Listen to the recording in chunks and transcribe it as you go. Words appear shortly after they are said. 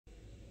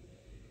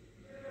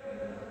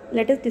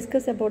let us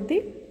discuss about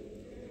the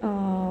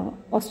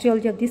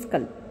osteology of the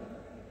skull.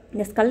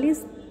 The skull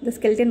is the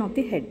skeleton of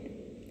the head,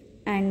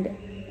 and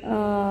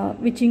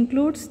which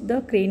includes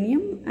the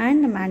cranium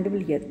and the mandible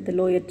here, the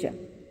lower jaw.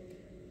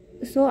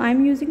 So I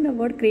am using the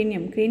word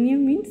cranium.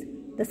 Cranium means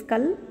the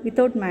skull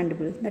without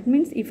mandible. That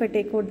means if I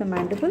take out the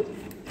mandible,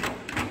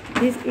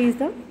 this is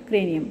the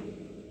cranium,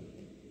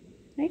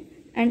 right?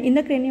 And in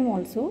the cranium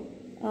also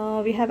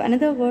we have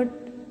another word,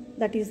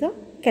 that is the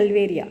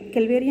Calvaria.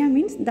 Calvaria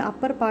means the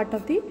upper part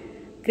of the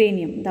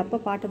cranium. The upper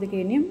part of the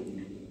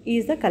cranium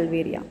is the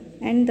Calvaria,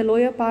 and the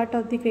lower part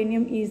of the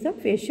cranium is the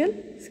facial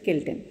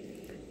skeleton,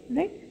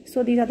 right?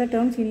 So these are the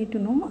terms you need to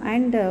know,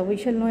 and we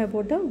shall know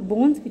about the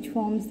bones which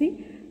forms the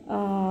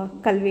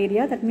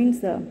Calvaria, that means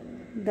the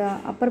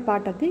upper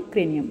part of the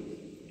cranium.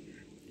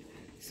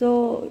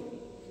 So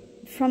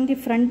from the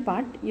front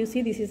part, you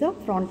see this is a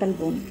frontal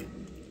bone.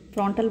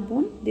 Frontal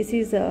bone, this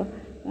is a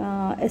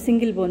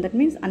single bone, that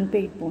means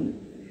unpaired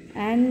bone,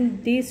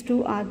 and these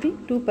two are the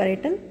two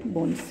parietal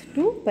bones.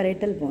 Two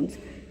parietal bones.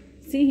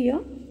 See here,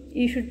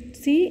 you should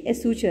see a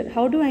suture.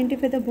 How do I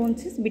identify the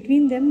bones? Is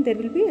between them there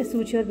will be a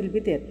suture will be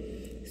there.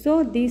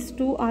 So these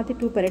two are the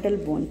two parietal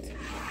bones,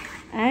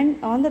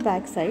 and on the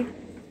back side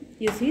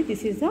you see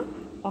this is the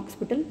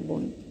occipital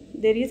bone.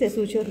 There is a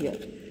suture here.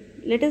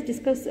 Let us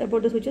discuss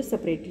about the suture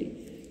separately,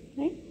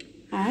 right?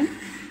 And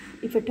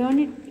if I turn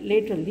it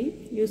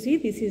laterally, you see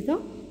this is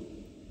the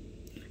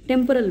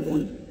temporal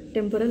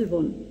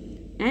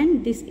bone,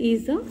 and this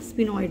is the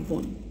sphenoid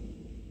bone,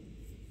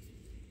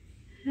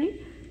 right?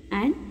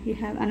 And you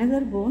have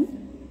another bone.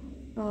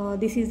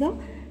 This is the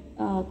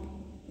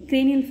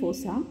cranial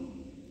fossa,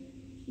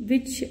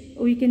 which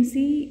we can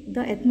see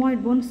the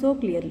ethmoid bone so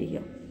clearly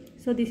here.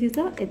 So this is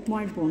the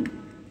ethmoid bone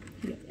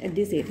here at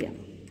this area,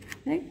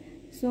 right?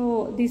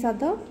 So these are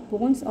the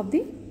bones of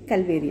the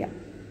Calvaria,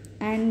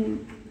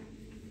 and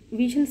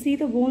we shall see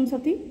the bones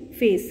of the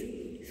face.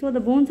 So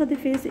the bones of the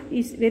face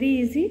is very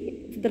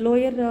easy. The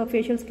lower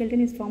facial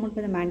skeleton is formed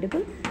by the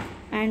mandible,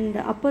 and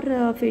the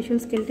upper facial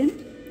skeleton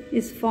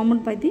is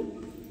formed by the,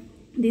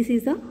 this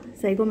is the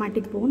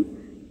zygomatic bone,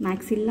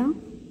 maxilla,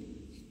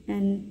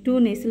 and two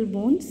nasal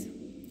bones,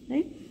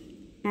 right?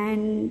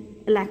 And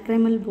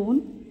lacrimal bone,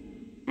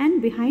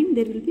 and behind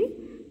there will be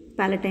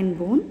palatine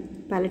bone,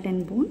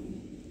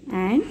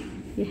 and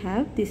you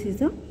have, this is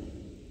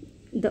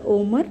the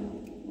omer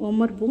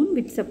bone,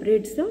 which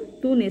separates the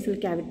two nasal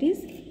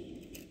cavities,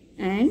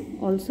 and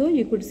also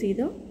you could see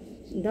the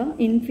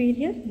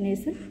inferior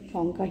nasal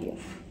concha here.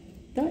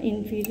 The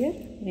inferior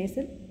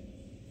nasal,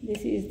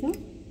 this is the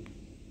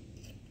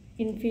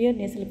inferior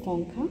nasal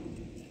concha,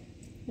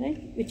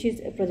 right, which is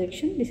a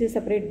projection. This is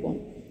separate bone.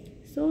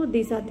 So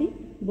these are the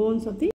bones of the